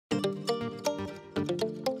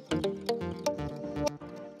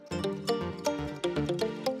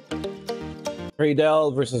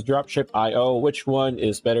Tradelle versus Dropship.io. Which one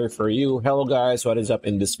is better for you? Hello guys, what is up?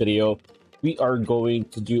 In this video, we are going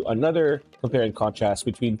to do another compare and contrast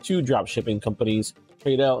between two dropshipping companies,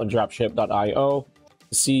 Tradelle and Dropship.io,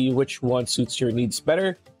 to see which one suits your needs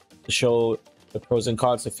better, to show the pros and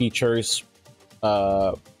cons, the features,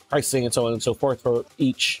 pricing, and so on and so forth for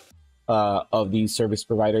each of these service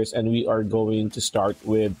providers. And we are going to start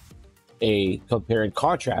with a compare and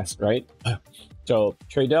contrast, right? So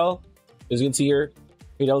Tradelle, as you can see here,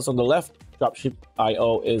 Tradelle is on the left,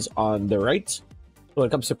 Dropship.io is on the right. So when it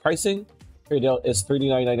comes to pricing, Tradelle is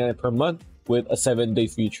 $39.99 per month with a 7-day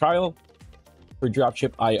free trial. For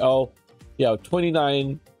Dropship.io, you have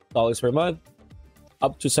 $29 per month,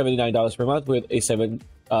 up to $79 per month with a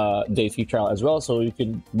 7-day free trial as well. So you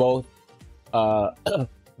can both Tradelle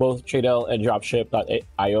and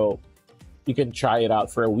Dropship.io, you can try it out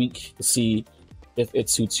for a week to see if it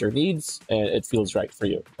suits your needs and it feels right for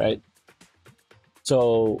you, right?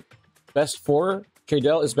 So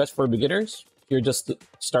Tradelle is best for beginners. You're just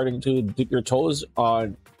starting to dip your toes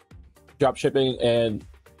on dropshipping and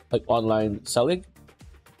like online selling.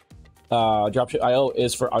 Dropship.io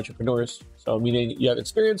is for entrepreneurs. So meaning you have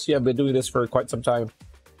experience, you have been doing this for quite some time.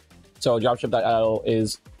 So Dropship.io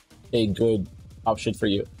is a good option for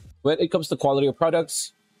you. When it comes to quality of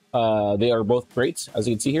products, they are both great, as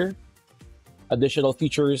you can see here. Additional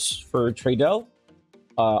features for Tradelle: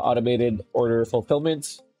 automated order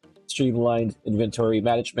fulfillment, streamlined inventory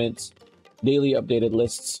management, daily updated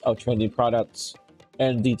lists of trending products,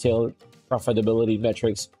 and detailed profitability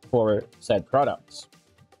metrics for said products.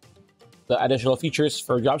 The additional features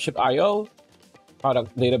for Dropship.io: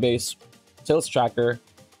 product database, sales tracker,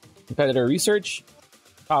 competitor research,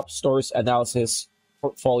 top stores analysis,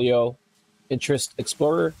 portfolio, interest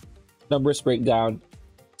explorer, numbers breakdown,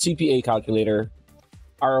 CPA calculator,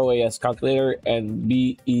 ROAS calculator, and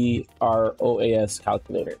BEROAS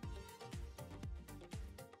calculator.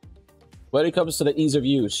 When it comes to the ease of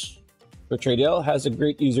use, so Tradelle has a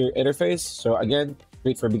great user interface. So again,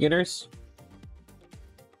 great for beginners.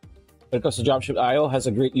 When it comes to Dropship.io, has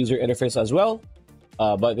a great user interface as well,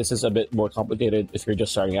 but this is a bit more complicated if you're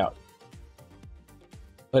just starting out.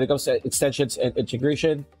 When it comes to extensions and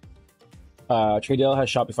integration, Tradelle has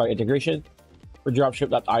Shopify integration. For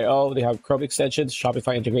Dropship.io, they have Chrome extensions,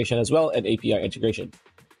 Shopify integration as well, and API integration.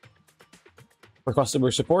 For customer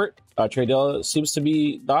support, Tradelle seems to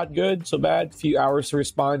be not good, so bad, few hours to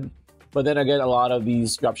respond. But then again, a lot of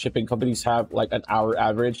these dropshipping companies have like an hour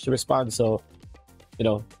average to respond, so you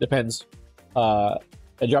know, depends. And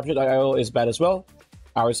Dropship.io is bad as well,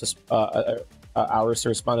 hours to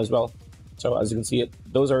respond as well. So as you can see,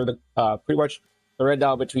 those are the pretty much the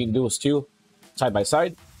rundown between those two side by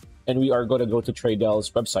side. And we are going to go to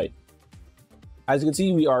Tradelle's website. As you can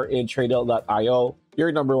see, we are in Tradelle.io,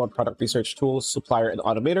 your #1 product research tool, supplier, and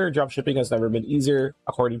automator. Dropshipping has never been easier,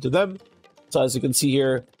 according to them. So as you can see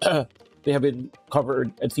here, they have been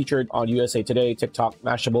covered and featured on USA Today, TikTok,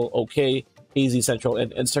 Mashable, OK, AZ Central,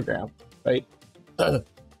 and Instagram, right?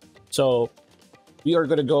 So we are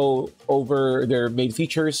going to go over their main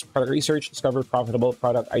features: product research, discover profitable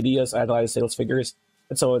product ideas, analyze sales figures,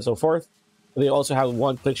 and so on and so forth. They also have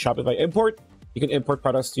one-click Shopify import. You can import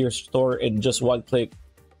products to your store in just one click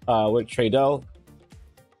with Tradelle.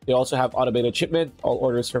 They also have automated shipment. All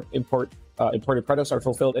orders from imported products are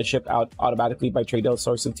fulfilled and shipped out automatically by Tradelle's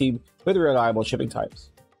sourcing team with reliable shipping times.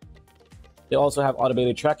 They also have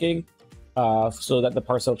automated tracking so that the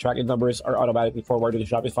parcel tracking numbers are automatically forwarded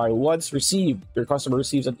to Shopify. Once received, your customer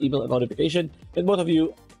receives an email and notification, and both of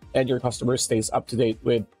you and your customer stays up to date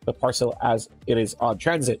with the parcel as it is on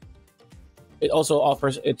transit. It also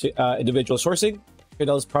offers individual sourcing.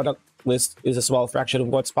 Tradelle's product list is a small fraction of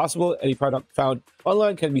what's possible. Any product found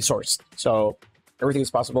online can be sourced. So everything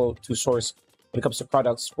is possible to source when it comes to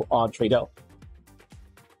products on Tradelle.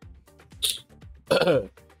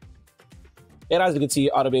 And as you can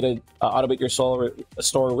see, automate your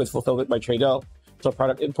store with fulfillment by Tradelle. So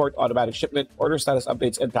product import, automatic shipment, order status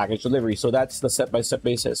updates, and package delivery. So that's the step-by-step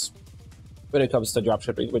basis when it comes to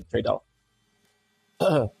dropshipping with Tradelle.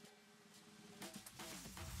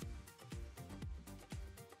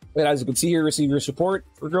 And as you can see here, receive your support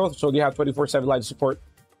for growth. So they have 24/7 live support.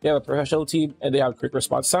 They have a professional team and they have quick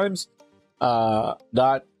response times.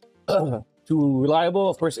 Not too reliable.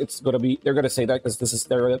 Of course, they're going to say that because this is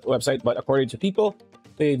their website. But according to people,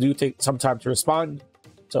 they do take some time to respond.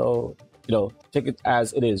 So, you know, take it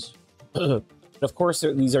as it is. Of course,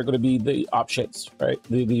 these are going to be the options, right?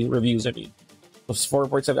 The reviews, I mean. It's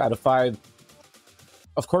 4.7 out of 5.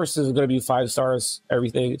 Of course, this is going to be 5 stars,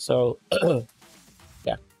 everything. So,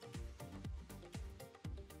 yeah.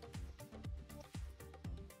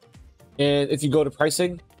 And if you go to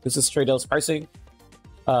pricing, this is Tradelle's pricing.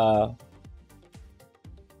 As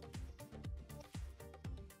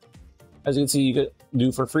you can see, you can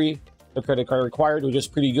do for free. The credit card required, which is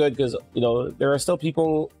pretty good because, you know, there are still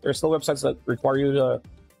websites that require you to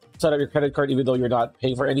set up your credit card even though you're not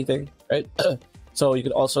paying for anything, right? So you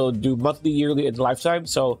can also do monthly, yearly, and lifetime.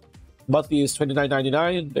 So monthly is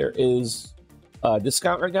 $29.99. There is a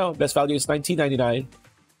discount right now. Best value is $19.99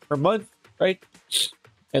 per month, right?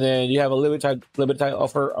 And then you have a limited time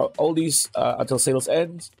offer all these until sales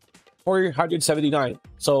ends for $179.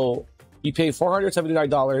 So you pay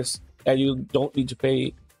 $479 and you don't need to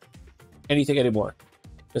pay anything anymore,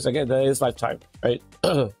 because again, that is lifetime, right?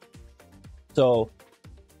 So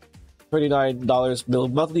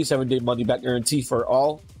 $29 monthly, 7-day money back guarantee for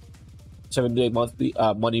all. 7-day monthly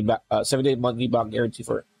money back, 7-day monthly back guarantee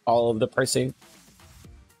for all of the pricing.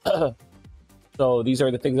 So these are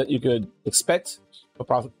the things that you could expect for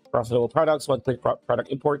profitable products. One-click product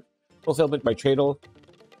import, fulfillment by Tradelle.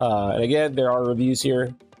 And again, there are reviews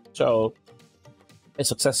here, so and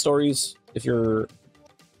success stories. If you're,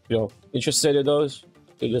 you know, interested in those,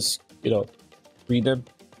 you just, you know, read them.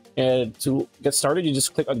 And to get started, you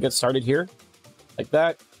just click on get started here, like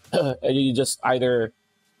that, and you just either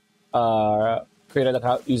create an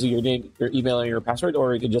account using your name, your email, and your password,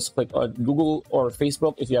 or you can just click on Google or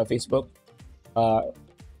Facebook if you have Facebook.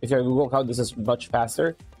 If you have a Google account, this is much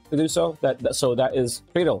faster to do so. So that is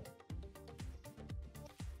Tradelle.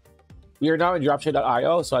 We are now in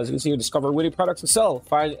dropshipping.io. So as you can see, you discover winning products to sell,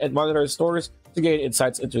 find and monitor stores to gain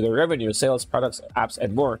insights into their revenue, sales, products, apps,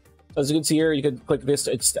 and more. So as you can see here, you can click this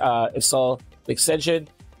to install the extension.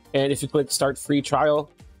 And if you click start free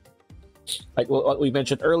trial, like what we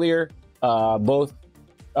mentioned earlier, both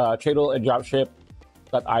Tradelle and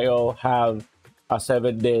dropship.io have a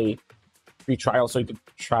 7-day free trial, so you can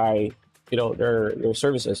try, you know, their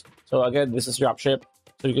services. So again, this is Dropship.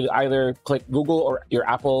 So you can either click Google or your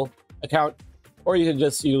Apple account, or you can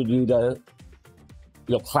just do the,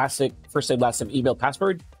 you know, classic first name, last name, email,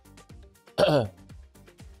 password. So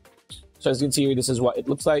as you can see here, this is what it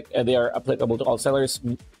looks like, and they are applicable to all sellers,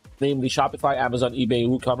 namely Shopify, Amazon, eBay,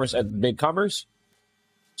 WooCommerce, and BigCommerce.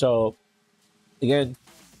 So again,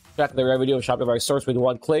 track the revenue of Shopify stores with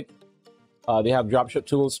one click. They have dropship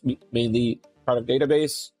tools, mainly product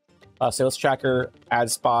database, sales tracker, ad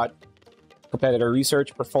spot, competitor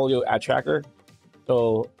research, portfolio, ad tracker.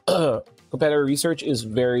 So competitor research is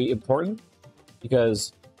very important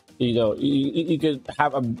because, you know, you can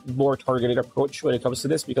have a more targeted approach when it comes to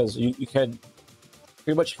this, because you can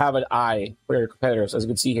pretty much have an eye for your competitors. As you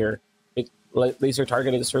can see here, it laser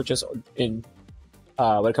targeted searches in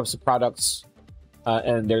when it comes to products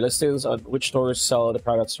and their listings on which stores sell the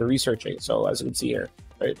products you're researching. So as you can see here,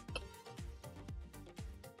 right?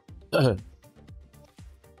 And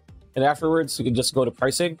afterwards, you can just go to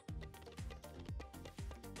pricing,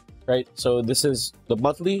 right? So this is the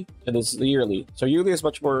monthly and this is the yearly. So yearly is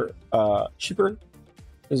much more cheaper.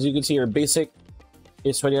 As you can see here, basic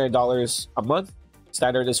is $29 a month,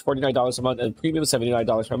 standard is $49 a month, and premium is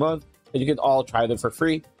 $79 per month. And you can all try them for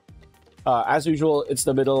free. As usual, it's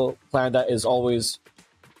the middle plan that is always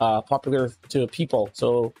popular to people.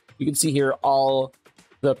 So you can see here all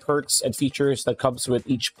the perks and features that comes with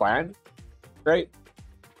each plan, right?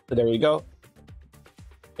 So there you go.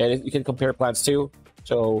 And you can compare plans too.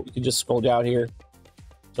 So you can just scroll down here.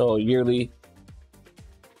 So yearly,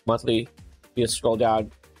 monthly, you just scroll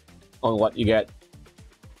down on what you get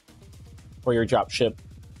for your dropship,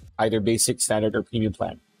 either basic, standard, or premium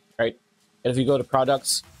plan, right? And if you go to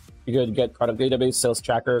products, you can get product database, sales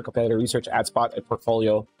tracker, competitor research, ad spot, and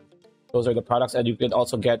portfolio. Those are the products. And you can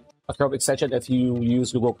also get a Chrome extension if you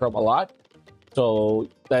use Google Chrome a lot. So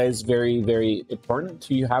that is very, very important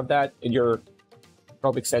to have that in your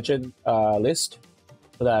Chrome extension list,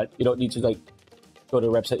 so that you don't need to like go to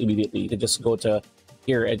the website immediately. You can just go to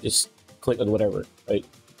here and just click on whatever, right?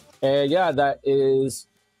 And yeah, that is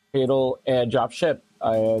Tradelle and Dropship.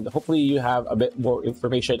 And hopefully you have a bit more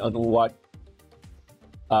information on what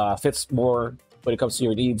fits more when it comes to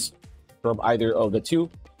your needs from either of the two.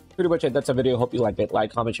 Pretty much it. That's a video. Hope you liked it.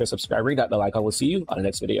 Like, comment, share, subscribe, ring that bell icon. We'll see you on the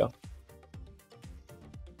next video.